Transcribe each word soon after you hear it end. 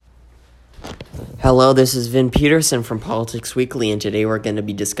Hello, this is Vin Peterson from Politics Weekly, and today we're going to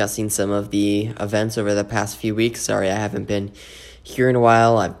be discussing some of the events over the past few weeks. Sorry, I haven't been here in a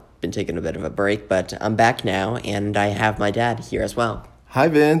while. I've been taking a bit of a break, but I'm back now, and I have my dad here as well. Hi,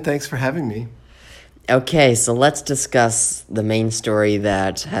 Vin. Thanks for having me. Okay, so let's discuss the main story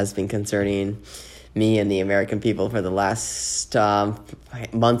that has been concerning me and the American people for the last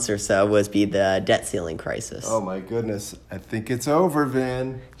months or so was the debt ceiling crisis. Oh, my goodness. I think it's over,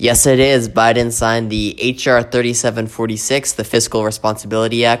 Vin. Yes, it is. Biden signed the H.R. 3746, the Fiscal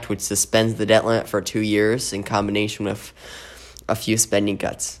Responsibility Act, which suspends the debt limit for 2 years in combination with a few spending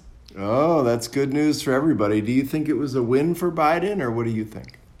cuts. Oh, that's good news for everybody. Do you think it was a win for Biden, or what do you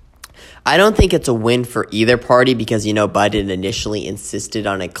think? I don't think it's a win for either party because, Biden initially insisted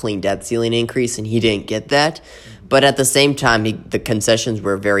on a clean debt ceiling increase and he didn't get that. But at the same time, the concessions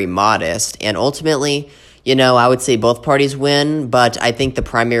were very modest. And ultimately, I would say both parties win, but I think the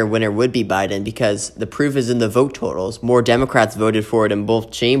primary winner would be Biden because the proof is in the vote totals. More Democrats voted for it in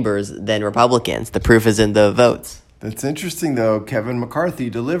both chambers than Republicans. The proof is in the votes. That's interesting, though. Kevin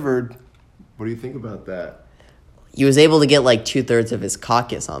McCarthy delivered. What do you think about that? He was able to get like 2/3 of his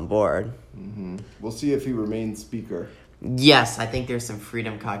caucus on board. Mm-hmm. We'll see if he remains speaker. Yes, I think there's some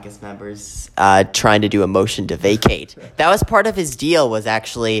Freedom Caucus members trying to do a motion to vacate. That was part of his deal was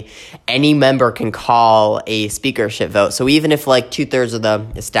actually any member can call a speakership vote. So even if like 2/3 of the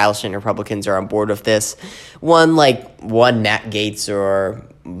establishment Republicans are on board with this, one Matt Gaetz or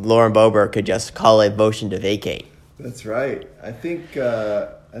Lauren Boebert could just call a motion to vacate. That's right. I think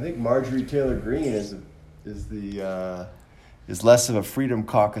Marjorie Taylor Greene is less of a freedom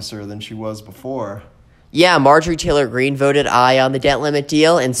caucuser than she was before. Yeah, Marjorie Taylor Greene voted aye on the debt limit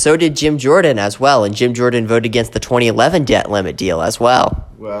deal, and so did Jim Jordan as well. And Jim Jordan voted against the 2011 debt limit deal as well.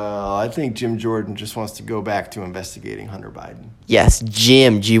 Well, I think Jim Jordan just wants to go back to investigating Hunter Biden. Yes,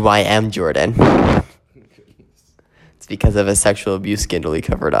 Jim, G-Y-M Jordan. It's because of a sexual abuse scandal he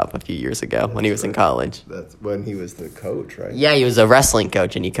covered up a few years ago when he was in college. That's when he was the coach, right? Yeah, he was a wrestling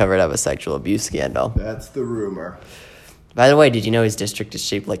coach, and he covered up a sexual abuse scandal. That's the rumor. By the way, did you know his district is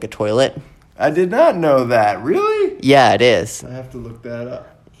shaped like a toilet? I did not know that. Really? Yeah, it is. I have to look that up.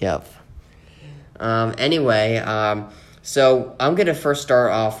 Yep. So I'm going to first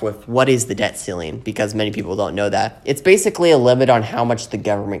start off with what is the debt ceiling, because many people don't know that. It's basically a limit on how much the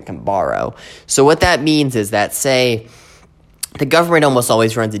government can borrow. So what that means is that, say, the government almost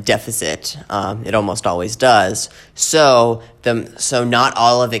always runs a deficit. It almost always does. So not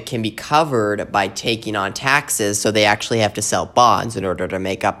all of it can be covered by taking on taxes, so they actually have to sell bonds in order to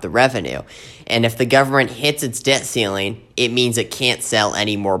make up the revenue. And if the government hits its debt ceiling, it means it can't sell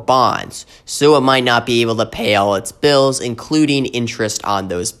any more bonds. So it might not be able to pay all its bills, including interest on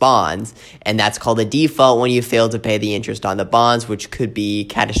those bonds. And that's called a default when you fail to pay the interest on the bonds, which could be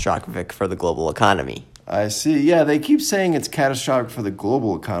catastrophic for the global economy. I see. Yeah, they keep saying it's catastrophic for the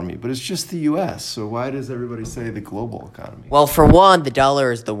global economy, but it's just the U.S., so why does everybody say the global economy? Well, for one, the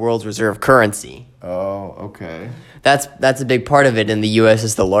dollar is the world's reserve currency. Oh, okay. That's a big part of it, and the U.S.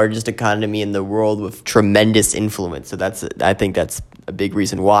 is the largest economy in the world with tremendous influence. So I think that's a big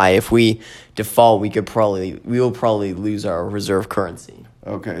reason why. If we default, we will probably lose our reserve currency.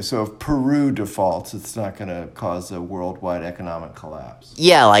 Okay, so if Peru defaults, it's not going to cause a worldwide economic collapse.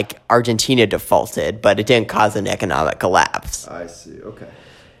 Yeah, like Argentina defaulted, but it didn't cause an economic collapse. I see, okay.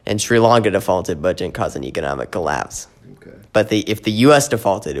 And Sri Lanka defaulted, but didn't cause an economic collapse. Okay. But if the U.S.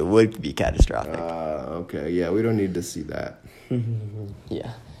 defaulted, it would be catastrophic. Okay, yeah, we don't need to see that.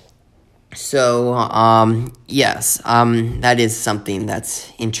 Yeah. So, yes, that is something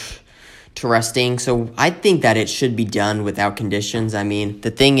that's interesting. So I think that it should be done without conditions. I mean,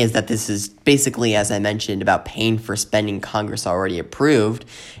 the thing is that this is basically, as I mentioned, about paying for spending Congress already approved.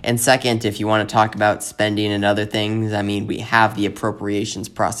 And second, if you want to talk about spending and other things, I mean, we have the appropriations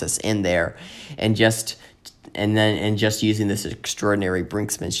process in there. And just using this extraordinary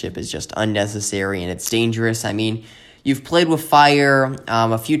brinksmanship is just unnecessary and it's dangerous. I mean, you've played with fire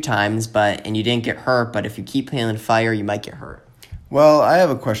a few times, and you didn't get hurt. But if you keep playing with fire, you might get hurt. Well, I have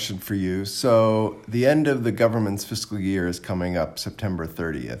a question for you. So the end of the government's fiscal year is coming up September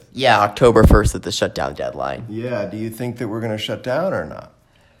 30th. Yeah, October 1st is the shutdown deadline. Yeah, do you think that we're going to shut down or not?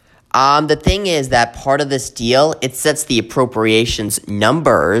 The thing is that part of this deal, it sets the appropriations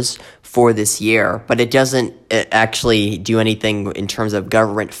numbers for this year, but it doesn't actually do anything in terms of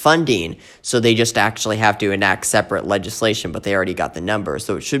government funding. So they just actually have to enact separate legislation, but they already got the numbers.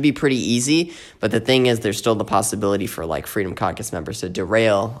 So it should be pretty easy. But the thing is, there's still the possibility for Freedom Caucus members to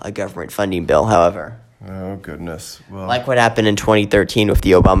derail a government funding bill, however. Oh, goodness. Well, like what happened in 2013 with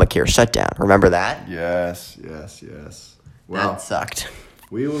the Obamacare shutdown. Remember that? Yes. Well, that sucked.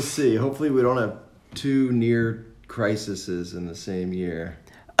 We will see. Hopefully we don't have two near crises in the same year.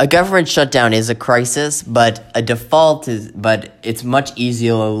 A government shutdown is a crisis, but it's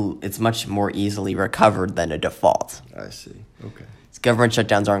much more easily recovered than a default. I see. Okay. Government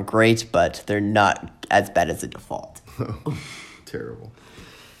shutdowns aren't great, but they're not as bad as a default. Terrible.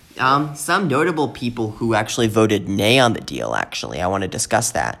 Some notable people who actually voted nay on the deal, I want to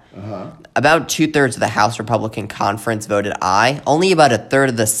discuss that. About 2/3 of the House Republican Conference voted aye. Only about 1/3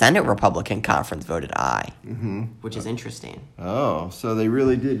 of the Senate Republican Conference voted aye, which is interesting. Oh, so they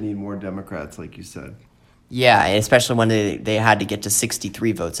really did need more Democrats, like you said. Yeah, especially when they had to get to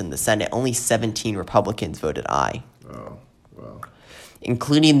 63 votes in the Senate. Only 17 Republicans voted aye. Oh, wow.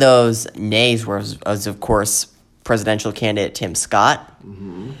 Including those nays was of course, presidential candidate Tim Scott.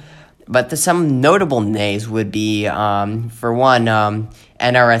 But some notable nays would be, for one,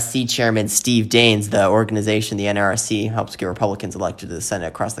 NRSC Chairman Steve Daines. The organization, the NRSC, helps get Republicans elected to the Senate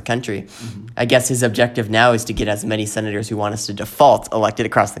across the country. I guess his objective now is to get as many senators who want us to default elected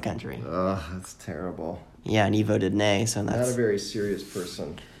across the country. That's terrible. Yeah, and he voted nay, so that's... Not a very serious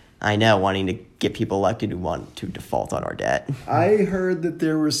person. I know, wanting to get people elected who want to default on our debt. I heard that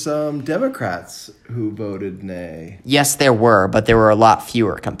there were some Democrats who voted nay. Yes, there were, but there were a lot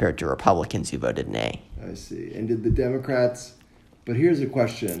fewer compared to Republicans who voted nay. I see. And did the Democrats... But here's a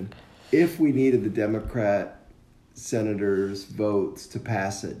question. If we needed the Democrat senators' votes to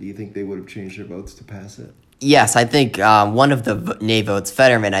pass it, do you think they would have changed their votes to pass it? Yes, I think one of the nay votes,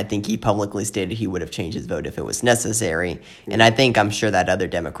 Fetterman, I think he publicly stated he would have changed his vote if it was necessary. And I'm sure that other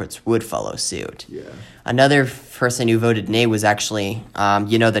Democrats would follow suit. Yeah. Another person who voted nay was actually,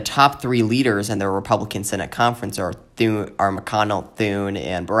 the top three leaders in the Republican Senate Conference are McConnell, Thune,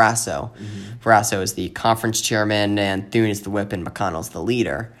 and Barrasso. Barrasso is the conference chairman, and Thune is the whip, and McConnell's the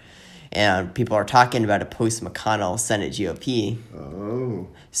leader. And people are talking about a post-McConnell Senate GOP. Oh.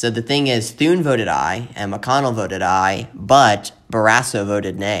 So the thing is, Thune voted aye, and McConnell voted aye, but Barrasso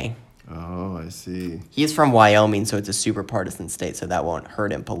voted nay. Oh, I see. He's from Wyoming, so it's a super partisan state, so that won't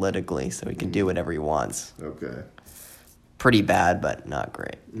hurt him politically, so he can do whatever he wants. Okay. Pretty bad, but not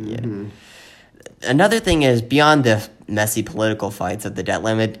great. Yeah. Another thing is, beyond the messy political fights of the debt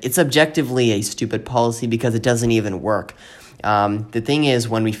limit, it's objectively a stupid policy because it doesn't even work. The thing is,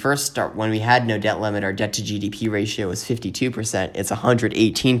 when we had no debt limit, our debt to GDP ratio was 52%. It's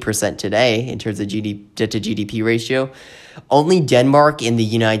 118% today in terms of debt to GDP ratio. Only Denmark and the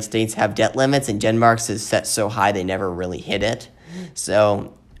United States have debt limits, and Denmark's is set so high they never really hit it.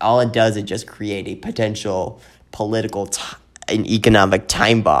 So all it does is just create a potential political an economic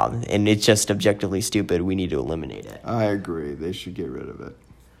time bomb, and it's just objectively stupid. We need to eliminate it. I agree. They should get rid of it.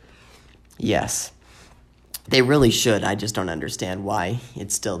 Yes. They really should. I just don't understand why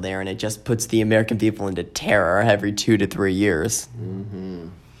it's still there, and it just puts the American people into terror every 2 to 3 years.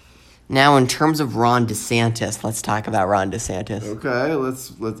 Now, in terms of Ron DeSantis, let's talk about Ron DeSantis. Okay,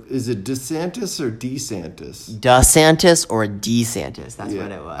 let's. Is it DeSantis or DeSantis? DeSantis or DeSantis? That's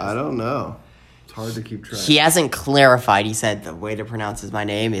what it was. I don't know. It's hard to keep track. He hasn't clarified. He said the way to pronounce my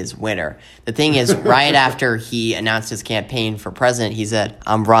name is Winner. The thing is, right after he announced his campaign for president, he said,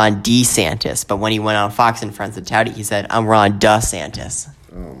 I'm Ron DeSantis. But when he went on Fox and Friends and touted, he said, I'm Ron DeSantis.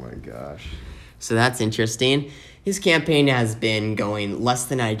 Oh, my gosh. So that's interesting. His campaign has been going less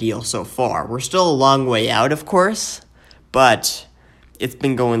than ideal so far. We're still a long way out, of course, but it's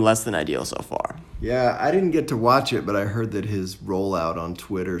been going less than ideal so far. Yeah, I didn't get to watch it, but I heard that his rollout on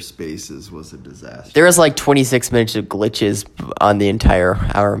Twitter Spaces was a disaster. There was like 26 minutes of glitches on the entire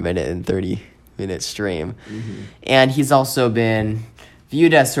hour, minute, and 30-minute stream. And he's also been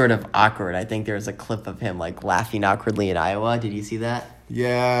viewed as sort of awkward. I think there's a clip of him like laughing awkwardly in Iowa. Did you see that?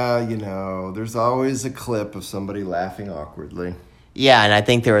 Yeah, there's always a clip of somebody laughing awkwardly. Yeah, and I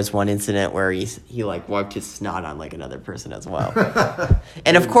think there was one incident where he like wiped his snot on like another person as well.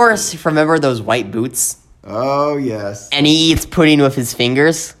 And of course, remember those white boots? Oh, yes. And he eats pudding with his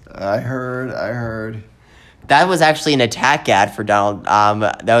fingers? I heard. That was actually an attack ad for Donald.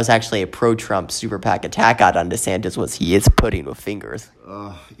 That was actually a pro-Trump super PAC attack ad on DeSantis. Was he eats pudding with fingers?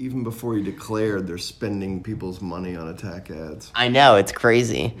 Even before he declared, they're spending people's money on attack ads. I know, it's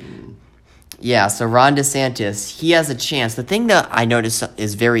crazy. Yeah, so Ron DeSantis, he has a chance. The thing that I noticed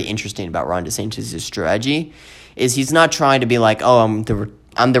is very interesting about Ron DeSantis' strategy is he's not trying to be like, oh, I'm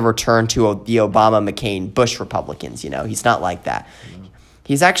the return to the Obama, McCain, Bush Republicans. He's not like that.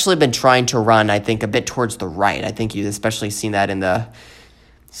 He's actually been trying to run, I think, a bit towards the right. I think you've especially seen that in the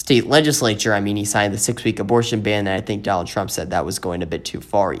state legislature. I mean, he signed the 6-week abortion ban, and I think Donald Trump said that was going a bit too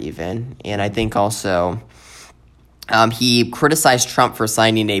far even. And I think also He criticized Trump for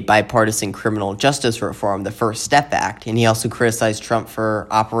signing a bipartisan criminal justice reform, the First Step Act, and he also criticized Trump for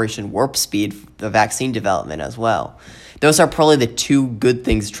Operation Warp Speed, the vaccine development as well. Those are probably the two good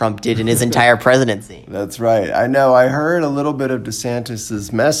things Trump did in his entire presidency. That's right. I know. I heard a little bit of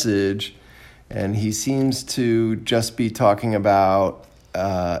DeSantis's message, and he seems to just be talking about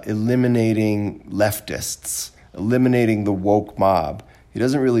eliminating leftists, eliminating the woke mob. He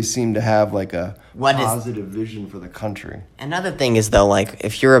doesn't really seem to have like a positive vision for the country. Another thing is, though, like,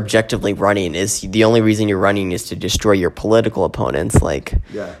 if you're objectively running, is the only reason you're running is to destroy your political opponents. Like,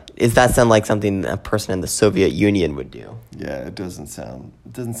 does that sound like something a person in the Soviet Union would do? Yeah, it doesn't sound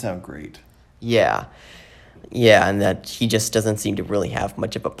great. Yeah, and that he just doesn't seem to really have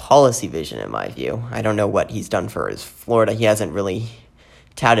much of a policy vision, in my view. I don't know what he's done for his Florida. He hasn't really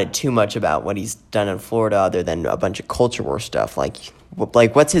touted too much about what he's done in Florida other than a bunch of culture war stuff. Like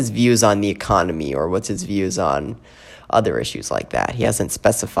what's his views on the economy, or what's his views on other issues like that? He hasn't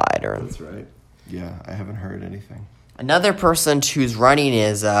specified. That's right. Yeah, I haven't heard anything. Another person who's running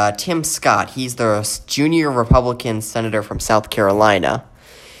is Tim Scott. He's the junior Republican senator from South Carolina.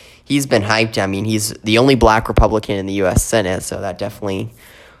 He's been hyped. I mean, he's the only black Republican in the U.S. Senate, so that definitely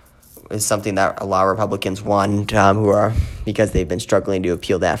is something that a lot of Republicans want, because they've been struggling to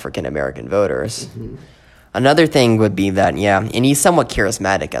appeal to African American voters. Mm-hmm. Another thing would be that, and he's somewhat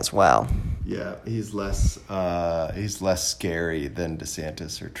charismatic as well. Yeah, he's less scary than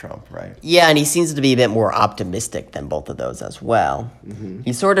DeSantis or Trump, right? Yeah, and he seems to be a bit more optimistic than both of those as well. Mm-hmm.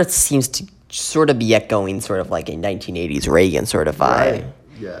 He sort of seems to be echoing sort of like a 1980s Reagan sort of vibe. Right.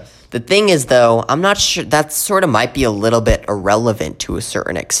 Yes. The thing is, though, I'm not sure that sort of might be a little bit irrelevant to a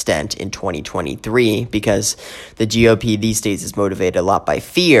certain extent in 2023, because the GOP these days is motivated a lot by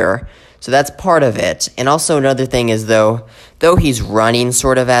fear. So that's part of it. And also another thing is, though he's running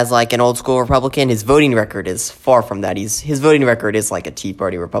sort of as like an old school Republican, his voting record is far from that. His voting record is like a Tea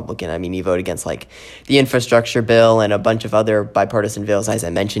Party Republican. I mean, he voted against like the infrastructure bill and a bunch of other bipartisan bills. As I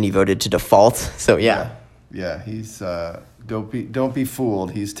mentioned, he voted to default. So yeah. Yeah, he's don't be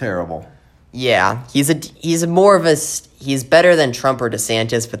fooled. He's terrible. Yeah, he's better than Trump or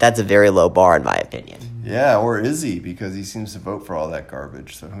DeSantis, but that's a very low bar in my opinion. Yeah, or is he? Because he seems to vote for all that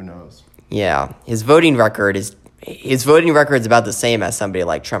garbage, so who knows? Yeah, his voting record is about the same as somebody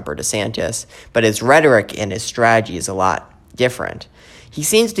like Trump or DeSantis, but his rhetoric and his strategy is a lot different. He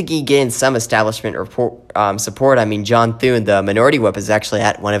seems to be getting some establishment support. I mean, John Thune, the minority whip, is actually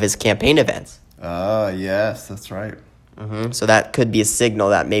at one of his campaign events. Yes, that's right. Mm-hmm. So that could be a signal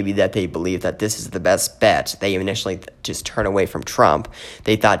that maybe that they believe that this is the best bet. They initially just turn away from Trump.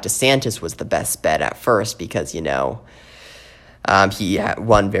 They thought DeSantis was the best bet at first because, he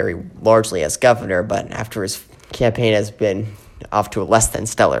won very largely as governor, but after his campaign has been off to a less than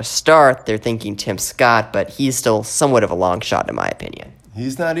stellar start, they're thinking Tim Scott, but he's still somewhat of a long shot in my opinion.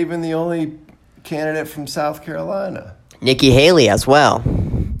 He's not even the only candidate from South Carolina. Nikki Haley as well.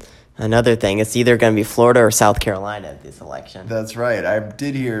 Another thing, it's either going to be Florida or South Carolina this election. That's right. I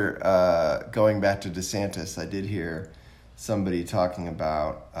did hear, going back to DeSantis, I did hear somebody talking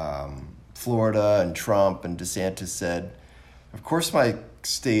about Florida and Trump, and DeSantis said, "Of course my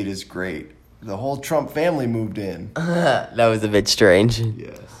state is great. The whole Trump family moved in." That was a bit strange.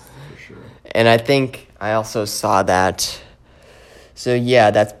 Yes, for sure. And I think I also saw that. So, yeah,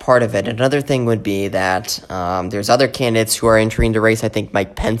 that's part of it. Another thing would be that there's other candidates who are entering the race. I think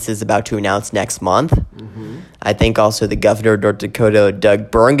Mike Pence is about to announce next month. Mm-hmm. I think also the governor of North Dakota, Doug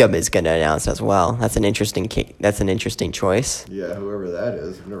Burgum, is going to announce as well. That's an interesting choice. Yeah, whoever that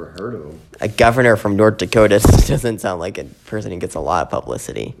is. I've never heard of him. A governor from North Dakota doesn't sound like a person who gets a lot of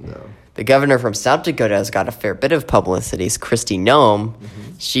publicity. No. The governor from South Dakota has got a fair bit of publicity. It's Kristi Noem.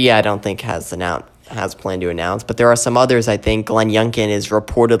 Mm-hmm. She, I don't think, has planned to announce, but there are some others. I think Glenn Youngkin is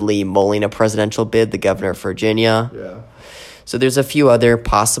reportedly mulling a presidential bid, the governor of Virginia. Yeah. So there's a few other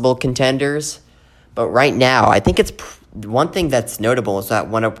possible contenders. But right now, I think it's one thing that's notable is that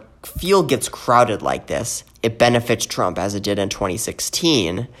when a field gets crowded like this, it benefits Trump as it did in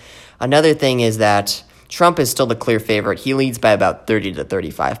 2016. Another thing is that Trump is still the clear favorite. He leads by about 30 to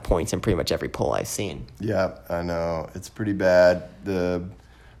 35 points in pretty much every poll I've seen. Yeah, I know. It's pretty bad. The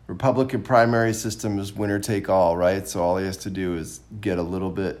Republican primary system is winner take all, right? So all he has to do is get a little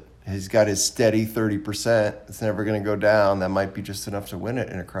bit. He's got his steady 30%. It's never going to go down. That might be just enough to win it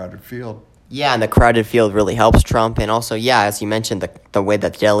in a crowded field. Yeah, and the crowded field really helps Trump. And also, yeah, as you mentioned, the way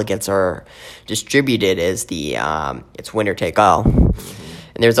that delegates are distributed is it's winner take all. Mm-hmm.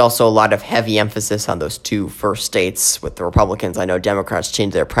 And there's also a lot of heavy emphasis on those two first states with the Republicans. I know Democrats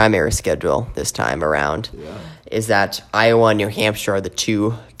changed their primary schedule this time around. Yeah. Is that Iowa and New Hampshire are the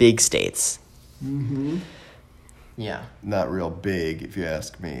two big states. Mm-hmm. Yeah. Not real big, if you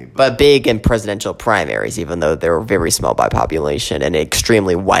ask me. But big in presidential primaries, even though they're very small by population and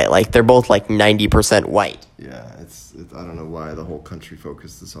extremely white. Like, they're both like 90% white. Yeah, I don't know why the whole country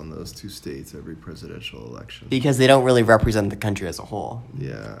focuses on those two states every presidential election. Because they don't really represent the country as a whole.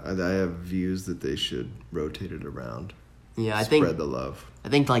 Yeah, I have views that they should rotate it around. Yeah, Spread the love. I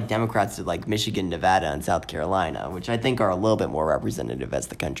think like Democrats did like Michigan, Nevada, and South Carolina, which I think are a little bit more representative as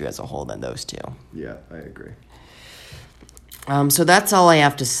the country as a whole than those two. Yeah, I agree. So that's all I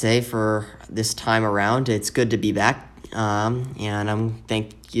have to say for this time around. It's good to be back. And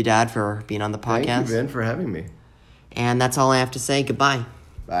thank you, Dad, for being on the podcast. Thank you, Ben, for having me. And that's all I have to say. Goodbye.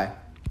 Bye.